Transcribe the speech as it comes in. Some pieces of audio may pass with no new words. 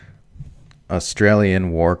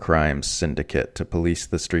Australian War Crimes Syndicate to police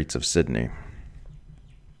the streets of Sydney.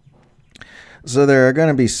 So there are going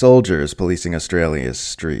to be soldiers policing Australia's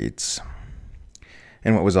streets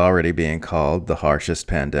in what was already being called the harshest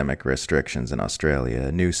pandemic restrictions in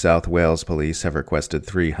Australia. New South Wales Police have requested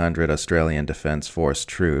 300 Australian Defence Force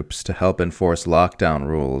troops to help enforce lockdown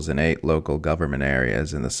rules in 8 local government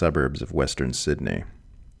areas in the suburbs of Western Sydney.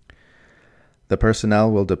 The personnel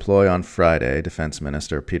will deploy on Friday, Defence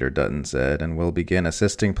Minister Peter Dutton said, and will begin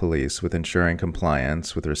assisting police with ensuring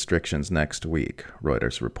compliance with restrictions next week,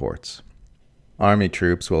 Reuters reports. Army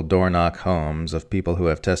troops will door-knock homes of people who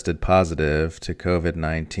have tested positive to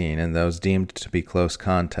COVID-19 and those deemed to be close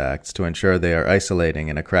contacts to ensure they are isolating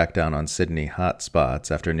in a crackdown on Sydney hotspots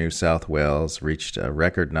after New South Wales reached a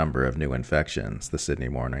record number of new infections, the Sydney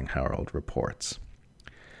Morning Herald reports.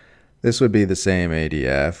 This would be the same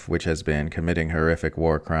ADF which has been committing horrific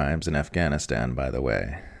war crimes in Afghanistan, by the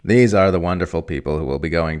way. These are the wonderful people who will be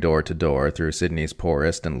going door to door through Sydney's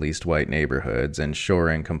poorest and least white neighborhoods,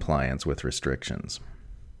 ensuring compliance with restrictions.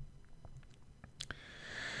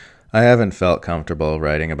 I haven't felt comfortable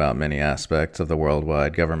writing about many aspects of the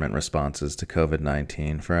worldwide government responses to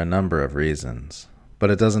COVID-19 for a number of reasons. But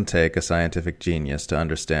it doesn't take a scientific genius to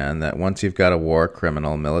understand that once you've got a war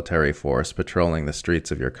criminal military force patrolling the streets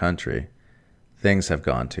of your country, things have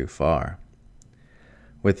gone too far.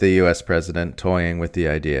 With the U.S. president toying with the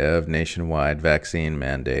idea of nationwide vaccine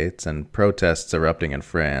mandates and protests erupting in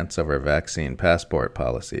France over vaccine passport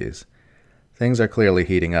policies, things are clearly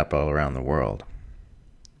heating up all around the world.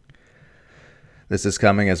 This is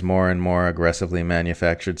coming as more and more aggressively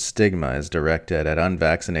manufactured stigma is directed at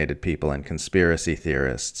unvaccinated people and conspiracy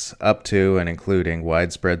theorists, up to and including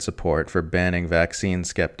widespread support for banning vaccine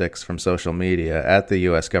skeptics from social media at the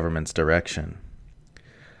U.S. government's direction.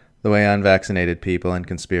 The way unvaccinated people and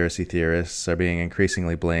conspiracy theorists are being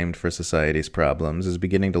increasingly blamed for society's problems is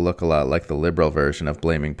beginning to look a lot like the liberal version of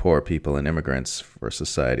blaming poor people and immigrants for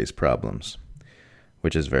society's problems,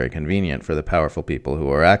 which is very convenient for the powerful people who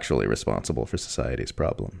are actually responsible for society's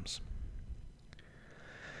problems.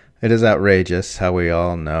 It is outrageous how we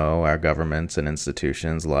all know our governments and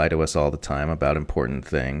institutions lie to us all the time about important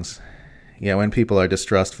things. Yet when people are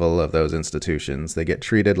distrustful of those institutions, they get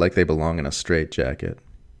treated like they belong in a straitjacket.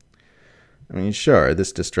 I mean, sure,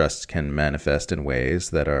 this distrust can manifest in ways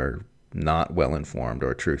that are not well-informed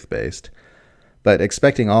or truth-based, but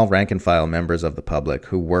expecting all rank-and-file members of the public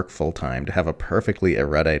who work full-time to have a perfectly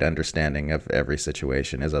erudite understanding of every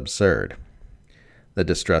situation is absurd. The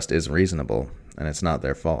distrust is reasonable, and it's not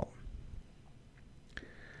their fault.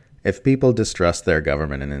 If people distrust their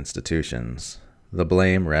government and institutions, the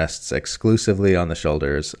blame rests exclusively on the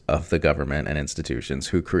shoulders of the government and institutions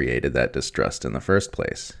who created that distrust in the first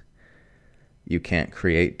place. You can't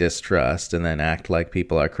create distrust and then act like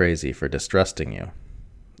people are crazy for distrusting you.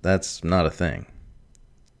 That's not a thing.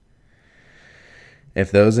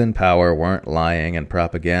 If those in power weren't lying and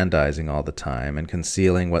propagandizing all the time and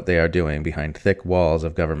concealing what they are doing behind thick walls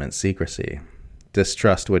of government secrecy,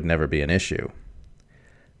 distrust would never be an issue.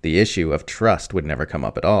 The issue of trust would never come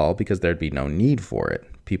up at all because there'd be no need for it.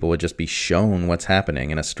 People would just be shown what's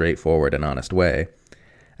happening in a straightforward and honest way,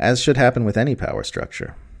 as should happen with any power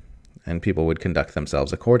structure, and people would conduct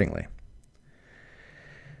themselves accordingly.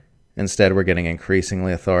 Instead, we're getting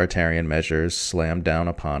increasingly authoritarian measures slammed down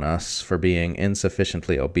upon us for being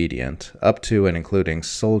insufficiently obedient, up to and including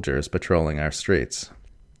soldiers patrolling our streets.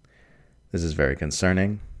 This is very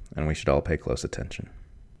concerning, and we should all pay close attention.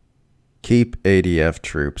 Keep ADF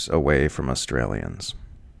troops away from Australians,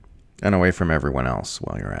 and away from everyone else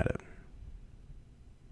while you're at it.